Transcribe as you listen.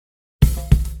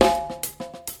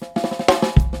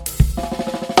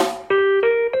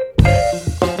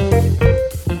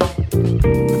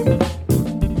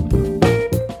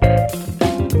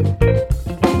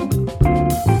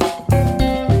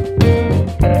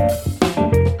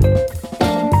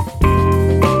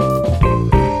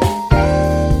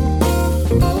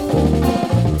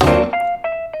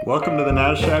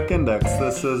Athletic Index.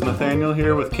 This is Nathaniel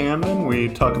here with Camden. We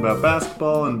talk about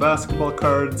basketball and basketball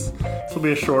cards. This will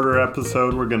be a shorter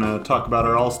episode. We're going to talk about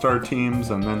our all-star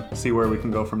teams and then see where we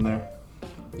can go from there.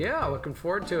 Yeah, looking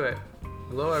forward to it.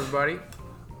 Hello, everybody.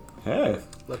 Hey.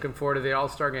 Looking forward to the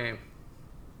all-star game.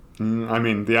 I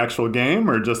mean, the actual game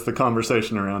or just the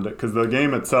conversation around it? Because the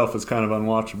game itself is kind of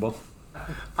unwatchable.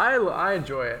 I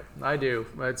enjoy it. I do.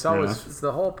 It's always it's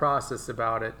the whole process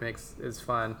about it is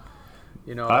fun.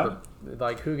 You know,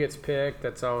 like who gets picked.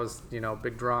 That's always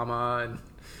big drama, and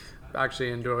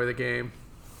actually enjoy the game.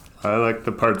 I like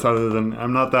the parts other than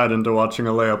I'm not that into watching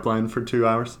a layup line for 2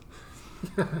 hours.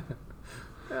 Well,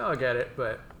 I get it,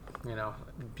 but do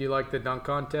you like the dunk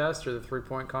contest or the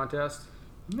 3-point contest?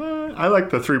 I like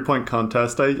the 3-point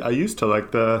contest. I used to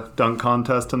like the dunk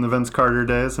contest in the Vince Carter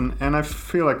days, and I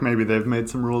feel like maybe they've made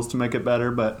some rules to make it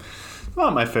better, but it's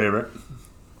not my favorite.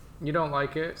 You don't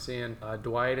like it, seeing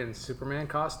Dwight in Superman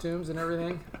costumes and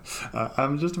everything?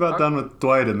 I'm just about done with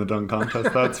Dwight in the dunk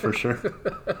contest, that's for sure.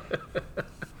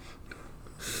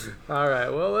 All right,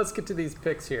 well, let's get to these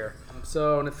picks here.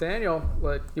 So, Nathaniel,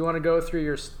 you want to go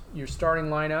through your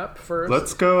starting lineup first?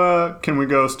 Let's go. Can we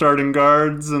go starting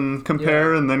guards and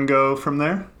compare and then go from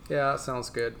there? Yeah, that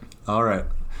sounds good. All right.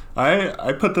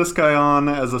 I put this guy on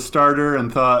as a starter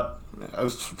and thought,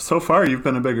 so far you've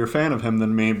been a bigger fan of him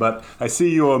than me, but I see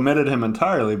you omitted him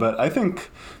entirely. But I think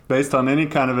based on any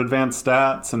kind of advanced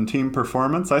stats and team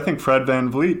performance, I think Fred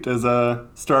VanVleet is a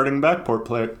starting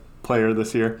backcourt player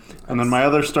this year. And then my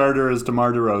other starter is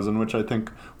DeMar DeRozan, which I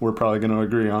think we're probably going to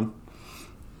agree on.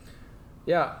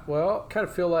 Yeah, well, kind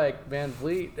of feel like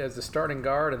VanVleet as a starting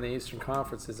guard in the Eastern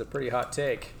Conference is a pretty hot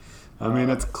take. I mean,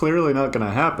 it's clearly not going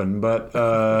to happen, but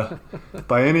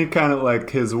by any kind of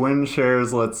his win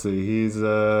shares, let's see, he's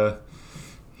 13th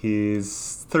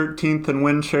in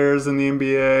win shares in the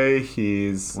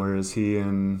NBA. Where is he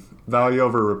in value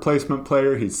over replacement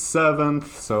player? He's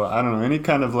 7th. So I don't know, any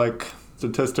kind of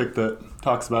statistic that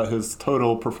talks about his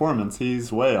total performance,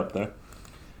 he's way up there.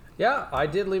 Yeah, I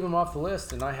did leave him off the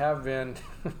list, and I have been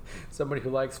somebody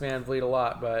who likes VanVleet a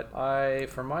lot. But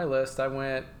for my list, I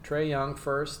went Trae Young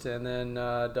first, and then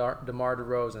DeMar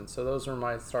DeRozan. So those are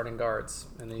my starting guards.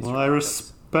 Well, I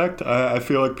respect. I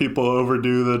feel like people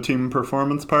overdo the team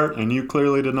performance part, and you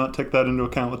clearly did not take that into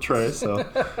account with Trae. So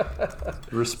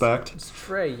respect. It's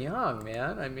Trae Young,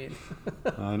 man. I mean,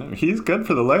 I know he's good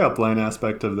for the layup line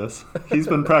aspect of this. He's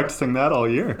been practicing that all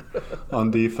year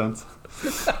on defense.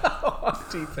 On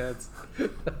defense.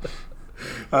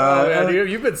 Man,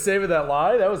 you've been saving that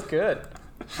lie. That was good.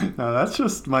 No, that's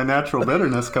just my natural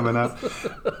bitterness coming out.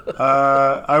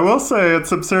 I will say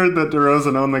it's absurd that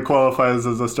DeRozan only qualifies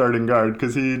as a starting guard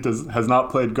because he has not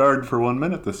played guard for 1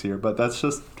 minute this year. But that's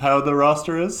just how the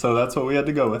roster is, so that's what we had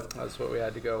to go with.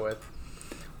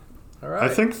 All right. I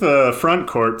think the front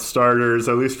court starters,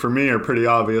 at least for me, are pretty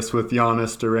obvious with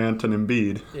Giannis, Durant, and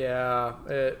Embiid. Yeah,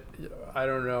 I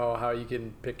don't know how you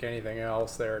can pick anything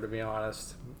else there, to be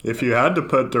honest. If you had to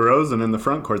put DeRozan in the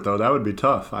front court, though, that would be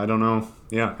tough. I don't know.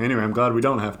 Yeah, anyway, I'm glad we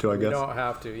don't have to, I guess. We don't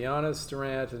have to. Giannis,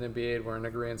 Durant, and Embiid, we're in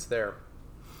agreement there.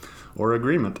 Or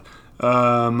agreement.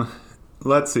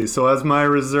 Let's see. So as my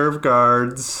reserve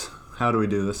guards, how do we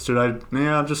do this?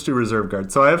 I'll just do reserve guard.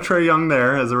 So I have Trae Young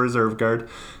there as a reserve guard.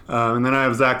 And then I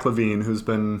have Zach LaVine, who's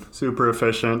been super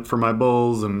efficient for my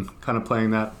Bulls and kind of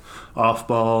playing that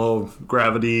off-ball,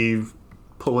 gravity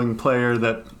pulling player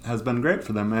that has been great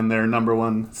for them, and their number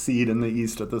 1 seed in the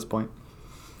East at this point.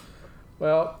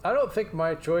 Well, I don't think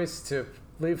my choice to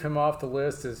leave him off the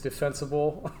list is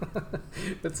defensible.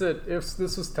 This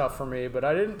was tough for me, but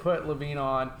I didn't put LaVine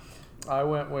on. I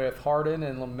went with Harden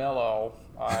and LaMelo.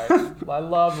 I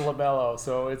love LaMelo,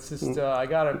 so it's just I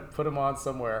got to put him on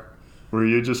somewhere. Were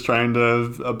you just trying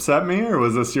to upset me, or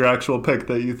was this your actual pick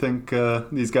that you think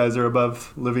these guys are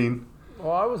above LaVine?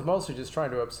 Well, I was mostly just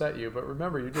trying to upset you, but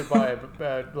remember, you did buy a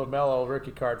LaMelo rookie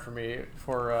card for me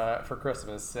for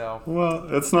Christmas. So. Well,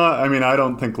 it's not. I mean, I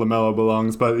don't think LaMelo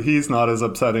belongs, but he's not as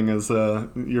upsetting as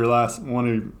your last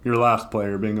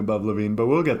player being above LaVine. But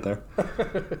we'll get there.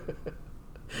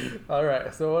 All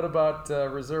right. So, what about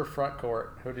reserve front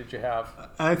court? Who did you have?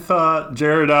 I thought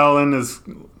Jared Allen is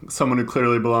someone who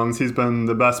clearly belongs. He's been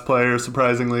the best player,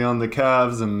 surprisingly, on the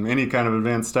Cavs, and any kind of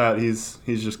advanced stat, he's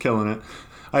just killing it.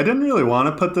 I didn't really want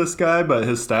to put this guy, but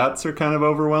his stats are kind of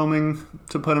overwhelming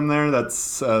to put him there.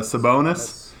 That's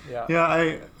Sabonis.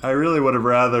 Yeah, I really would have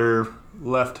rather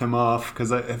left him off because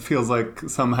it feels like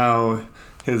somehow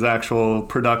his actual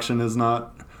production is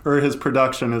not, or his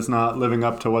production is not living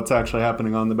up to what's actually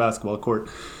happening on the basketball court.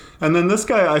 And then this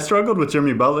guy, I struggled with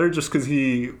Jimmy Butler just because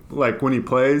he, like, when he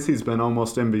plays, he's been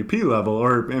almost MVP level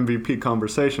or MVP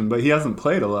conversation, but he hasn't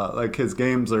played a lot. Like, his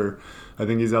games are, I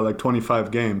think he's at like 25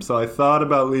 games. So I thought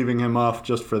about leaving him off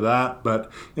just for that,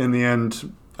 but in the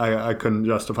end, I couldn't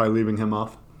justify leaving him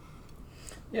off.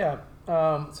 Yeah.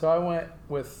 So I went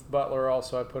with Butler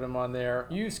also. I put him on there.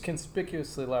 You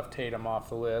conspicuously left Tatum off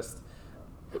the list.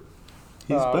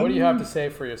 What do you have to say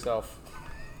for yourself?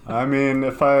 I mean,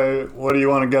 what do you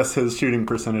want to guess his shooting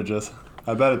percentage is?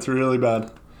 I bet it's really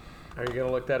bad. Are you going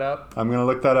to look that up? I'm going to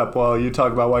look that up while you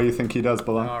talk about why you think he does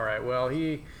belong. All right. Well,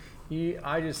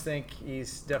 I just think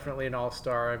he's definitely an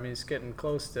all-star. I mean, he's getting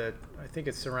close to, I think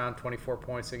it's around 24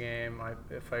 points a game,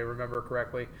 if I remember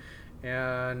correctly.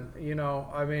 And,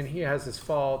 I mean, he has his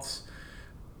faults,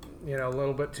 a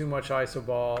little bit too much iso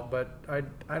ball, but I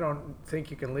don't think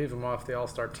you can leave him off the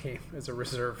all-star team as a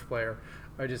reserve player.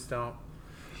 I just don't.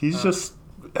 He's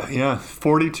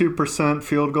 42%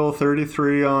 field goal,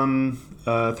 33 on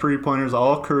three-pointers,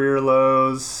 all career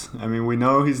lows. I mean, we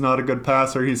know he's not a good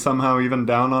passer. He's somehow even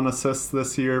down on assists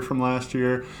this year from last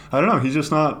year. I don't know. He's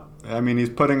just not. I mean, he's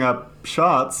putting up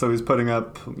shots, so he's putting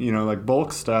up, like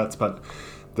bulk stats, but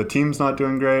the team's not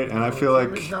doing great, and I feel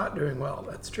like he's not doing well.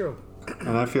 That's true.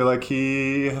 And I feel like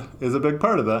he is a big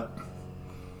part of that.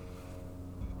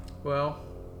 Well,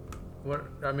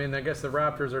 I guess the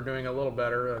Raptors are doing a little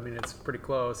better. I mean, it's pretty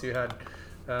close. You had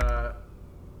Van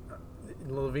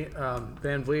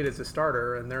Vliet as a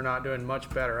starter, and they're not doing much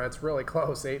better. It's really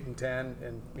close, 8-10,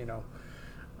 and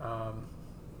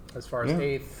as far as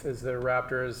 8th is the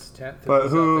Raptors, 10th.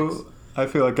 But I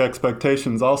feel like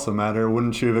expectations also matter.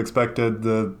 Wouldn't you have expected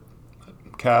the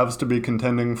Cavs to be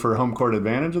contending for home court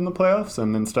advantage in the playoffs,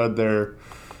 and instead they're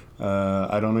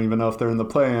I don't even know if they're in the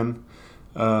play-in.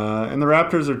 And the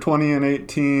Raptors are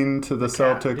 20-18 to the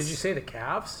Celtics. Did you say the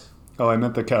Cavs? Oh, I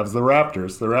meant the Cavs. The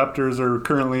Raptors. The Raptors are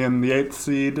currently in the 8th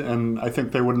seed, and I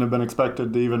think they wouldn't have been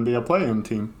expected to even be a play-in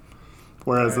team.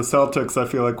 Whereas the Celtics, I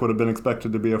feel like, would have been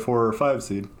expected to be a 4 or 5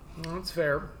 seed. Well, that's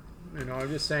fair. I'm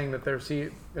just saying that their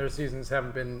seasons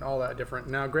haven't been all that different.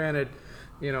 Now, granted,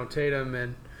 Tatum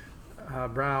and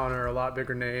Brown are a lot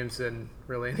bigger names than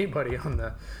really anybody on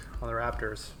the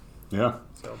Raptors. Yeah.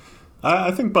 So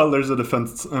I think Tatum's a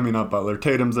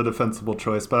defensible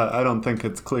choice, but I don't think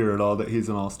it's clear at all that he's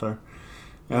an all-star.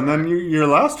 And then your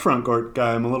last front court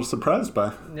guy, I'm a little surprised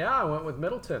by. Yeah, I went with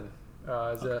Middleton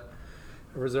as a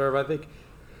reserve. I think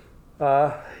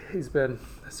he's been.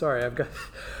 Sorry, I've got.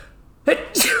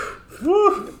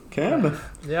 Woo! Camden.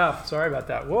 Yeah, sorry about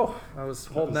that. Whoa, I was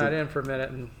holding that in for a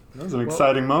minute. And that was an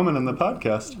exciting moment in the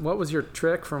podcast. What was your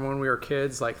trick from when we were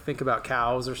kids? Like, think about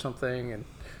cows or something, and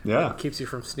it keeps you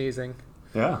from sneezing.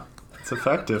 Yeah, it's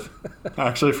effective. I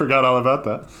actually forgot all about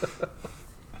that.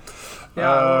 Yeah,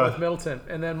 I went with Middleton.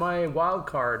 And then my wild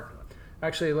card.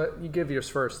 Actually, you give yours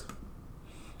first.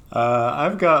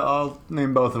 I'll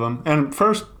name both of them. And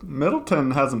first,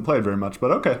 Middleton hasn't played very much, but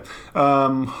okay.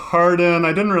 Harden,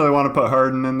 I didn't really want to put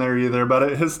Harden in there either,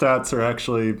 but his stats are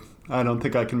actually, I don't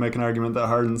think I can make an argument that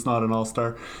Harden's not an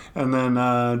all-star. And then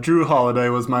Jrue Holiday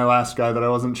was my last guy that I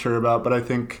wasn't sure about, but I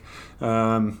think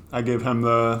I gave him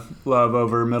the love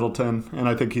over Middleton, and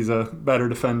I think he's a better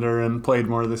defender and played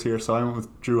more this year, so I went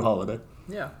with Jrue Holiday.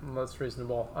 Yeah, well, that's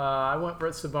reasonable. I went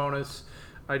with Sabonis.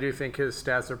 I do think his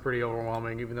stats are pretty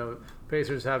overwhelming, even though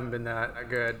Pacers haven't been that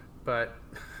good. But,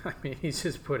 I mean, he's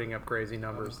just putting up crazy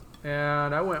numbers.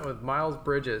 And I went with Miles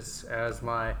Bridges as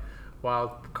my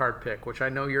wild card pick, which I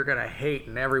know you're going to hate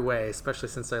in every way, especially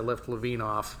since I left Levine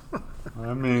off.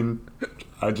 I mean,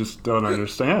 I just don't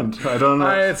understand. I don't know.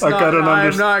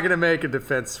 I'm not going to make a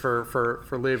defense for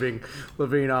leaving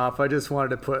Levine off. I just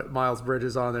wanted to put Miles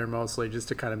Bridges on there mostly just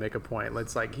to kind of make a point.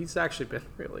 It's like he's actually been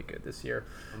really good this year.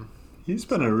 He's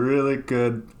been a really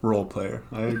good role player.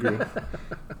 I agree.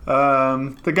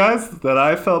 The guys that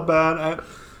I felt bad,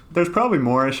 there's probably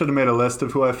more. I should have made a list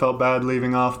of who I felt bad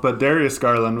leaving off, but Darius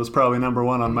Garland was probably number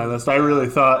one on my list. I really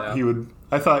thought he would.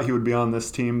 I thought he would be on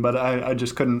this team, but I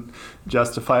just couldn't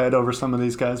justify it over some of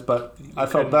these guys. But I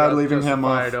felt bad leaving him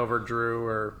off. It over Jrue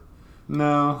or.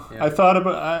 No,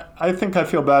 yeah. I think I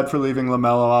feel bad for leaving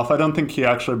LaMelo off. I don't think he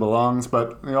actually belongs,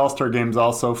 but the All-Star game's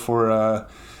also for.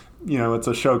 It's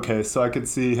a showcase, so I could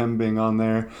see him being on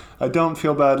there. I don't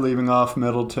feel bad leaving off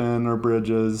Middleton or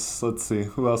Bridges. Let's see,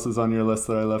 who else is on your list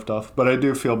that I left off? But I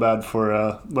do feel bad for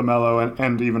LaMelo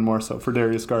and even more so for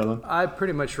Darius Garland. I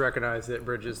pretty much recognize that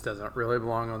Bridges doesn't really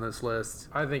belong on this list.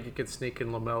 I think you could sneak in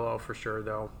LaMelo for sure,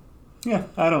 though. Yeah,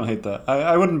 I don't hate that.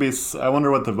 I wouldn't be. I wonder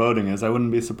what the voting is. I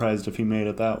wouldn't be surprised if he made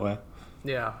it that way.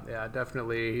 Yeah,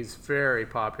 definitely. He's very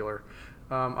popular.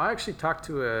 I actually talked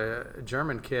to a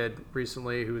German kid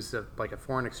recently who's like a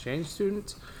foreign exchange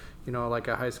student, like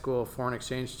a high school foreign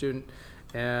exchange student,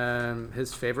 and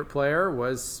his favorite player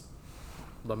was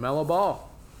LaMelo Ball.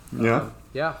 Yeah.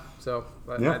 Yeah. So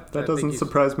that doesn't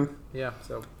surprise me. Yeah.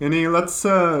 So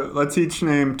let's each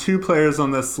name 2 players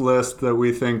on this list that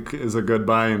we think is a good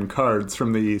buy in cards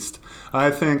from the East. I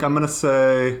think I'm going to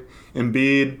say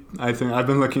Embiid. I think I've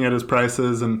been looking at his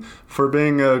prices, and for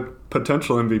being a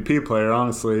potential MVP player,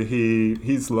 honestly,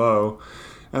 he's low.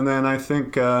 And then I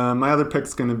think my other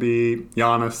pick's going to be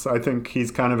Giannis. I think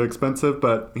he's kind of expensive,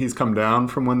 but he's come down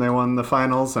from when they won the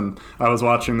finals. And I was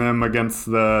watching them against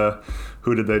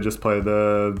who did they just play?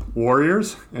 The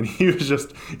Warriors. And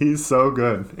he's so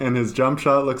good. And his jump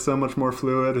shot looks so much more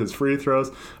fluid. His free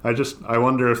throws. I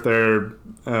wonder if they're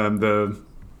the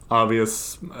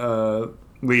obvious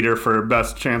leader for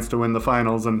best chance to win the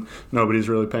finals, and nobody's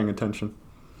really paying attention.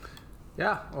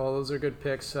 Yeah, well, those are good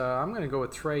picks. I'm going to go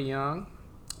with Trae Young.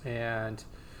 And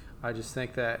I just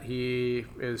think that he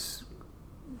is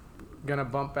going to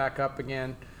bump back up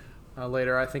again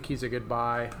later. I think he's a good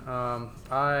buy.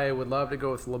 I would love to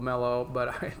go with LaMelo, but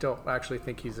I don't actually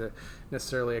think he's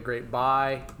necessarily a great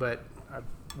buy. But I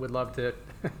would love to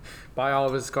buy all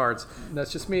of his cards.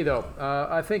 That's just me, though.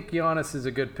 I think Giannis is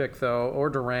a good pick, though,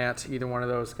 or Durant. Either one of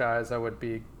those guys I would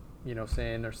be,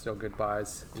 saying they're still good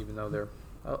buys, even though they're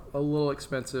a little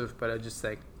expensive. But I just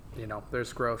think,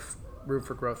 there's room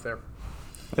for growth there.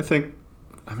 I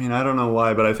don't know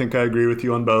why, but I think I agree with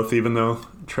you on both, even though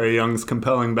Trae Young's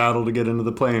compelling battle to get into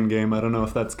the play-in game. I don't know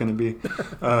if that's going to be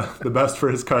the best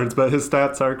for his cards, but his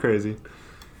stats are crazy.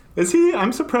 Is he?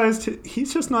 I'm surprised.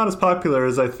 He's just not as popular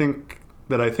as I think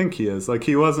he is. Like,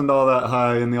 he wasn't all that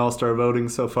high in the All-Star voting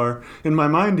so far. In my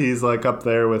mind, he's like up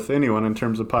there with anyone in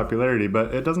terms of popularity,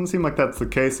 but it doesn't seem like that's the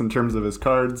case in terms of his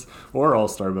cards or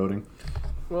All-Star voting.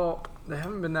 Well, they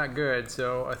haven't been that good,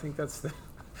 so I think that's the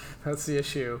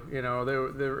issue.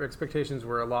 Their expectations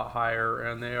were a lot higher,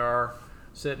 and they are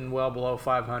sitting well below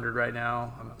 500 right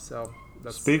now. So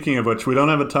speaking of which, we don't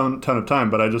have a ton of time,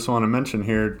 but I just want to mention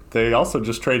here, they also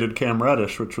just traded Cam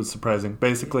Reddish, which was surprising.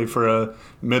 Basically, for a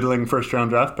middling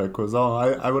first-round draft pick was all.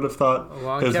 I would have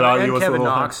thought his value was a little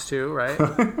high. And Kevin Knox too,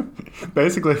 right?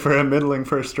 Basically, for a middling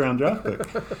first-round draft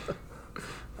pick.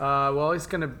 Well, he's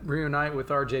going to reunite with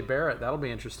R.J. Barrett. That'll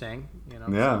be interesting.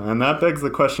 Yeah, and that begs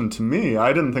the question to me.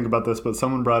 I didn't think about this, but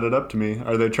someone brought it up to me.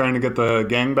 Are they trying to get the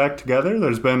gang back together?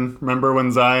 Remember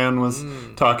when Zion was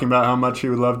talking about how much he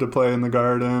would love to play in the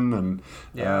Garden? And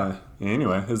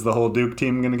anyway, is the whole Duke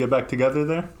team going to get back together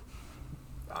there?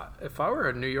 If I were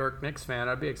a New York Knicks fan,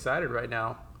 I'd be excited right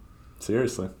now.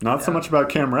 Seriously. Not so much about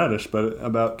Cam Reddish, but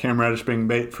about Cam Reddish being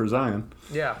bait for Zion.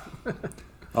 Yeah.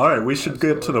 All right, we should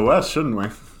get to the West, shouldn't we?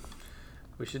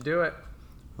 We should do it.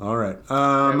 All right.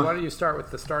 Why don't you start with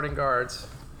the starting guards?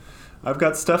 I've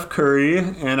got Steph Curry,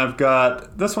 and I've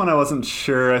got this one. I wasn't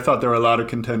sure. I thought there were a lot of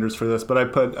contenders for this, but I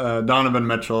put Donovan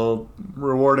Mitchell,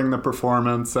 rewarding the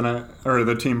performance or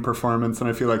the team performance, and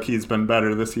I feel like he's been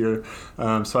better this year.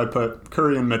 So I put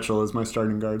Curry and Mitchell as my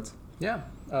starting guards. Yeah,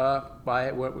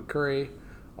 I went with Curry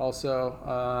also,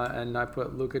 and I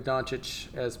put Luka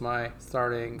Doncic as my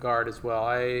starting guard as well.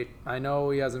 I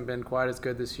know he hasn't been quite as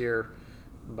good this year,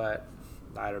 but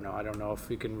I don't know. I don't know if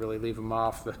we can really leave him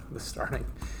off the starting.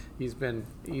 He's been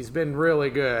really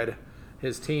good.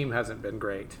 His team hasn't been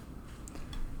great.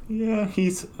 Yeah,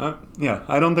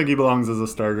 I don't think he belongs as a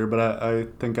starter, but I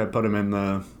think I put him in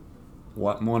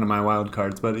one of my wild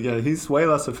cards. But yeah, he's way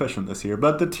less efficient this year.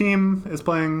 But the team is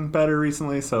playing better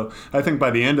recently, so I think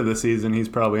by the end of the season he's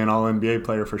probably an All-NBA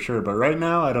player for sure. But right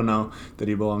now, I don't know that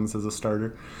he belongs as a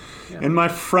starter. Yeah. In my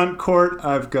front court,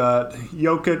 I've got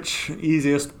Jokic,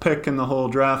 easiest pick in the whole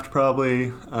draft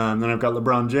probably. Then I've got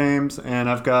LeBron James, and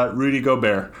I've got Rudy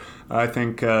Gobert. I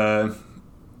think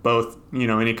both,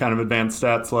 any kind of advanced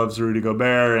stats loves Rudy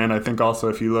Gobert, and I think also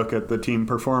if you look at the team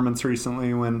performance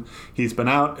recently when he's been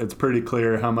out, it's pretty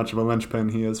clear how much of a linchpin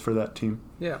he is for that team.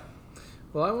 Yeah.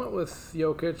 Well, I went with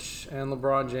Jokic and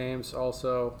LeBron James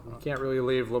also. You can't really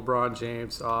leave LeBron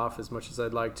James off as much as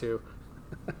I'd like to.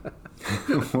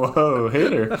 Whoa,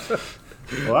 hater.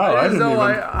 Wow,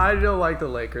 I don't like the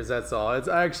Lakers, that's all. I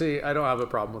don't have a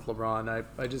problem with LeBron.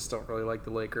 I just don't really like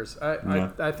the Lakers.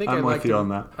 I think I'm with you on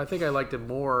that. I think I liked him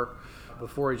more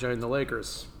before he joined the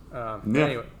Lakers.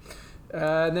 Anyway.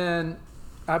 And then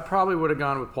I probably would have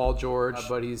gone with Paul George,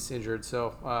 but he's injured.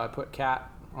 So I put Cat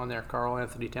on there, Karl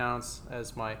Anthony Towns,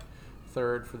 as my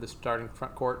third for the starting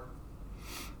front court.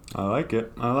 I like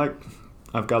it.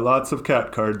 I've got lots of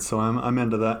Cat cards, so I'm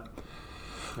into that.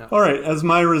 Yeah. All right, as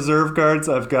my reserve guards,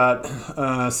 I've got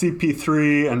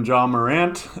CP3 and Ja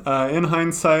Morant. In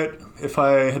hindsight, if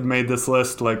I had made this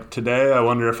list like today, I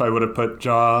wonder if I would have put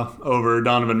Ja over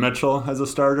Donovan Mitchell as a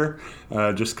starter,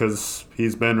 just because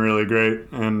he's been really great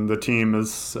and the team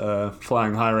is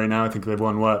flying high right now. I think they've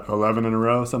won, 11 in a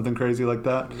row, something crazy like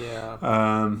that.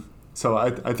 Yeah. So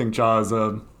I think Ja is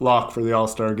a lock for the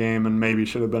All-Star game and maybe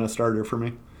should have been a starter for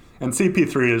me. And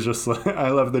CP3 is just like, I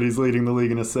love that he's leading the league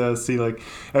in assists.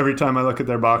 Every time I look at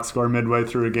their box score midway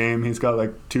through a game, he's got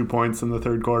 2 points in the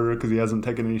third quarter because he hasn't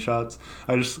taken any shots.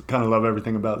 I just kind of love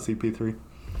everything about CP3.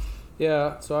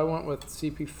 Yeah, so I went with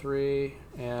CP3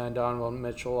 and Donovan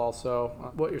Mitchell also.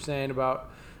 What you're saying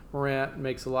about Morant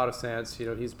makes a lot of sense.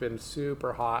 He's been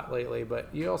super hot lately,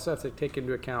 but you also have to take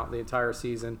into account the entire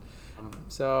season.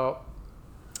 So...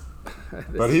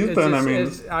 But he's been,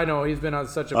 I know, he's been on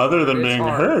such a... Other than being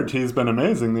hurt, he's been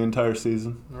amazing the entire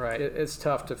season. Right. It's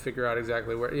tough to figure out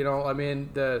exactly where...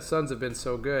 the Suns have been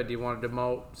so good. Do you want to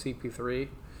demote CP3?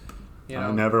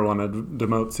 I never want to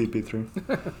demote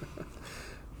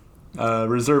CP3.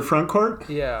 Reserve front court?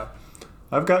 Yeah.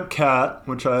 I've got Cat,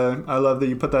 which I love that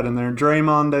you put that in there.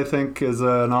 Draymond, I think, is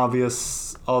an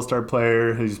obvious all-star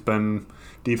player. He's been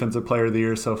defensive player of the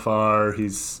year so far.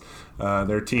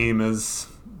 Their team has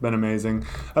been amazing.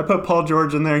 I put Paul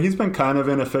George in there. He's been kind of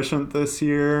inefficient this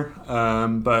year,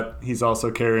 but he's also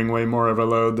carrying way more of a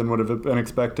load than would have been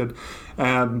expected.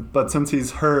 But since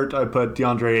he's hurt, I put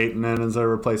DeAndre Ayton in as a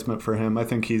replacement for him. I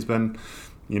think he's been,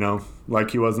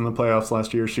 like he was in the playoffs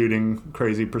last year, shooting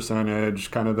crazy percentage,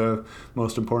 kind of the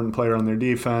most important player on their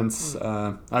defense.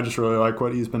 I just really like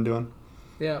what he's been doing.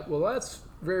 Yeah, well, that's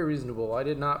very reasonable. I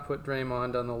did not put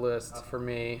Draymond on the list for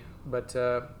me, but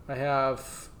I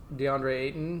have DeAndre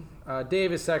Ayton.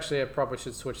 Davis, actually, I probably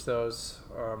should switch those.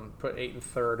 Put Ayton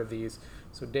third of these.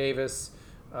 So Davis,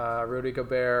 Rudy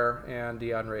Gobert, and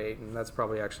DeAndre Ayton. That's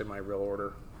probably actually my real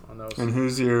order on those. And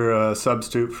who's your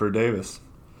substitute for Davis?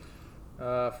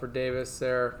 For Davis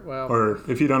there, well... Or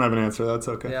if you don't have an answer, that's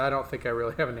okay. Yeah, I don't think I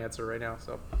really have an answer right now.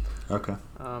 So. Okay.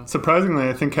 Surprisingly,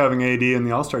 I think having AD in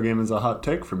the All-Star game is a hot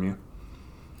take from you.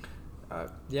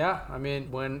 Yeah,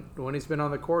 when he's been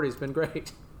on the court, he's been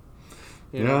great.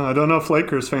 I don't know if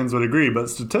Lakers fans would agree, but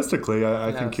statistically,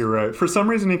 I think you're right. For some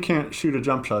reason, he can't shoot a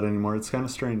jump shot anymore. It's kind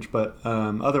of strange, but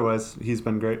otherwise, he's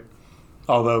been great.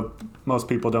 Although most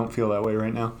people don't feel that way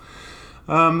right now.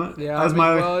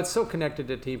 Well, it's so connected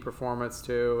to team performance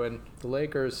too, and the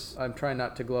Lakers. I'm trying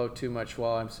not to glow too much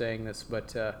while I'm saying this,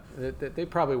 but they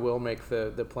probably will make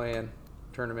the play-in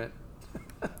tournament.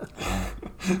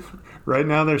 Right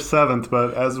now they're 7th,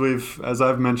 but as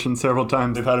I've mentioned several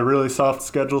times, they've had a really soft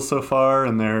schedule so far,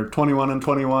 and they're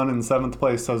 21-21 in 7th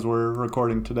place as we're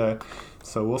recording today.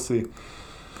 So we'll see.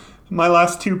 My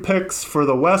last 2 picks for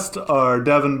the West are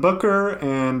Devin Booker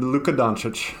and Luka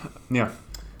Doncic.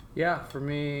 Yeah, for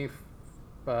me,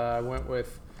 I went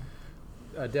with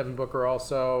Devin Booker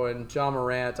also, and Ja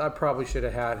Morant. I probably should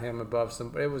have had him above some,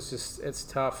 but it's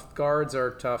tough. Guards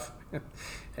are tough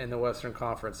in the Western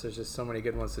Conference. There's just so many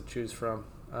good ones to choose from.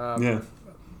 I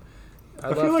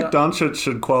feel like Doncic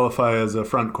should qualify as a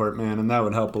front court man, and that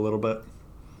would help a little bit.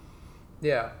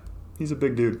 Yeah. He's a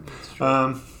big dude.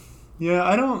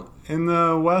 In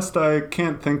the West, I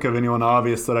can't think of anyone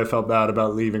obvious that I felt bad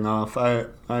about leaving off.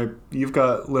 You've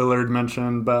got Lillard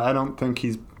mentioned, but I don't think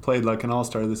he's played like an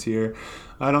all-star this year.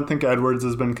 I don't think Edwards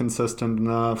has been consistent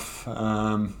enough.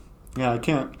 I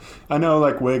can't. I know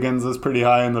Wiggins is pretty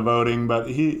high in the voting, but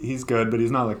he's good, but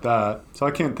he's not like that. So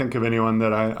I can't think of anyone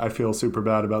that I feel super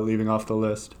bad about leaving off the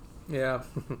list. Yeah,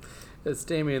 it's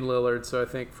Damian Lillard, so I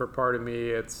think for part of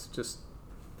me, it's just...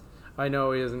 I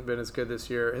know he hasn't been as good this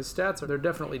year. His stats, they're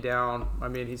definitely down.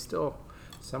 He's still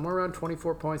somewhere around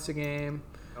 24 points a game,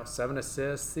 7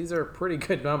 assists. These are pretty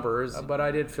good numbers, but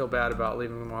I did feel bad about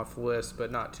leaving him off the list, but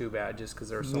not too bad just because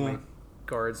there are so many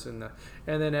guards and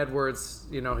then Edwards,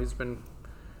 he's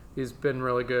been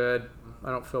really good.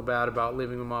 I don't feel bad about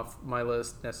leaving him off my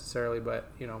list necessarily, but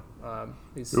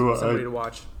he's somebody to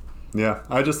watch. Yeah,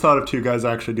 I just thought of 2 guys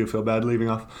I actually do feel bad leaving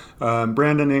off.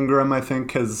 Brandon Ingram, I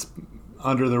think, has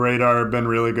under the radar been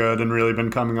really good and really been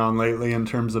coming on lately in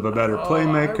terms of a better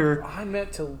playmaker. I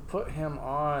meant to put him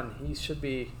on. He should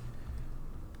be...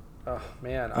 Oh,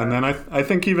 man. And then I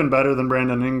think even better than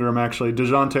Brandon Ingram, actually,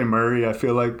 DeJounte Murray, I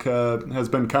feel like has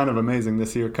been kind of amazing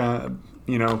this year.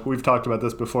 We've talked about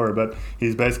this before, but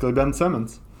he's basically Ben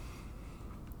Simmons.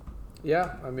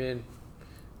 Yeah,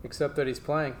 except that he's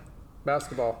playing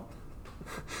basketball.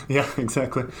 Yeah,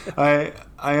 exactly. I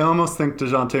almost think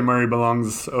DeJounte Murray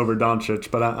belongs over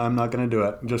Doncic, but I'm not going to do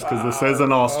it just because this is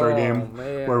an all-star game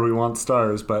where we want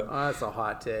stars. But that's a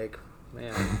hot take.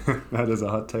 Man. That is a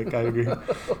hot take. I agree.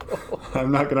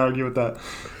 I'm not going to argue with that.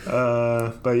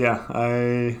 But yeah,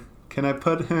 I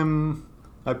put him.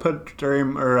 I put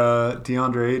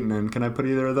DeAndre Ayton in. Can I put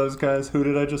either of those guys? Who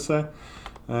did I just say?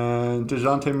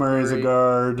 DeJounte Murray's a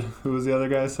guard. Who was the other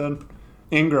guy I said?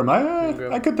 Ingram.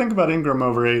 I could think about Ingram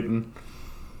over Ayton.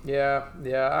 Yeah.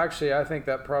 Actually, I think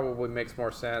that probably makes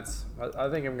more sense. I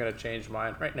think I'm going to change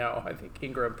mine right now. I think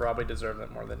Ingram probably deserves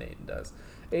it more than Ayton does.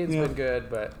 Ayton's been good,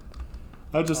 but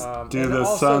I just do the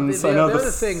Suns. The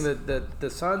other thing that the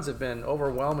Suns have been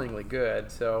overwhelmingly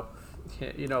good, so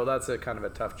that's a kind of a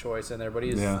tough choice in there. But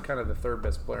he's kind of the third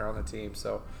best player on the team.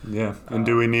 So yeah. And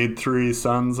do we need 3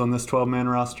 Suns on this 12-man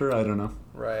roster? I don't know.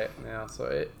 Right. Yeah.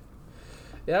 So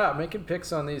making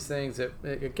picks on these things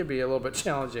it could be a little bit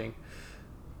challenging.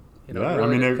 It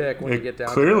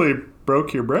clearly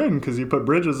broke your brain because you put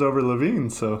Bridges over Levine.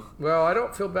 So well, I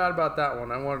don't feel bad about that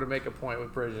one. I wanted to make a point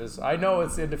with Bridges. I know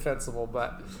it's indefensible,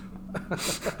 but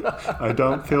I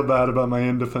don't feel bad about my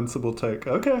indefensible take.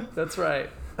 Okay, that's right.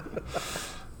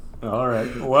 All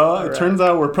right. Well, it turns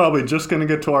out we're probably just going to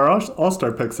get to our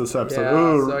All-Star picks this episode.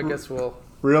 Yeah, so I guess we'll.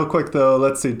 Real quick though,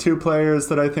 let's see 2 players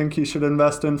that I think you should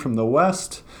invest in from the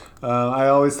West. I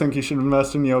always think you should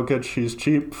invest in Jokic. He's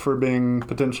cheap for being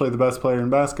potentially the best player in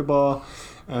basketball.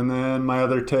 And then my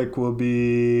other take will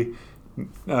be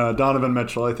Donovan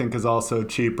Mitchell. I think is also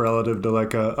cheap relative to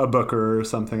like a Booker or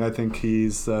something. I think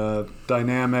he's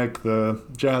dynamic. The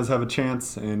Jazz have a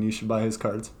chance, and you should buy his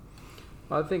cards.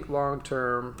 I think long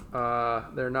term,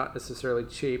 they're not necessarily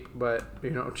cheap, but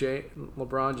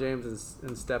LeBron James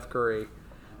and Steph Curry,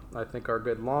 I think are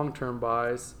good long term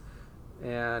buys.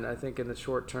 And I think in the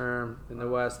short term, in the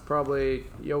West, probably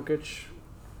Jokic.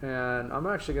 And I'm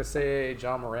actually going to say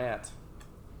John Morant.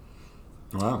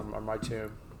 Wow. On my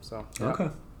team. So, yeah. Okay.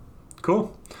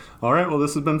 Cool. All right. Well,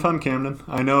 this has been fun, Camden.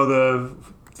 I know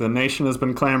the nation has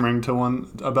been clamoring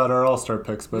about our All-Star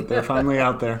picks, but they're finally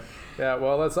out there. Yeah,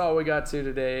 well, that's all we got to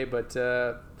today. But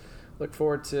look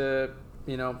forward to,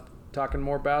 talking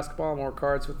more basketball, more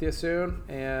cards with you soon.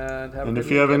 And if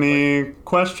you have any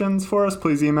questions for us,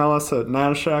 please email us at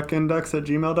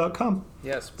nashacindex@gmail.com.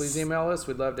 Yes, please email us.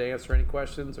 We'd love to answer any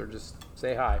questions or just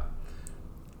say hi.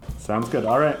 Sounds good.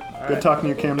 All right. Good talking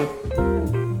to you, Camden.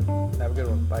 Have a good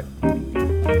one. Bye.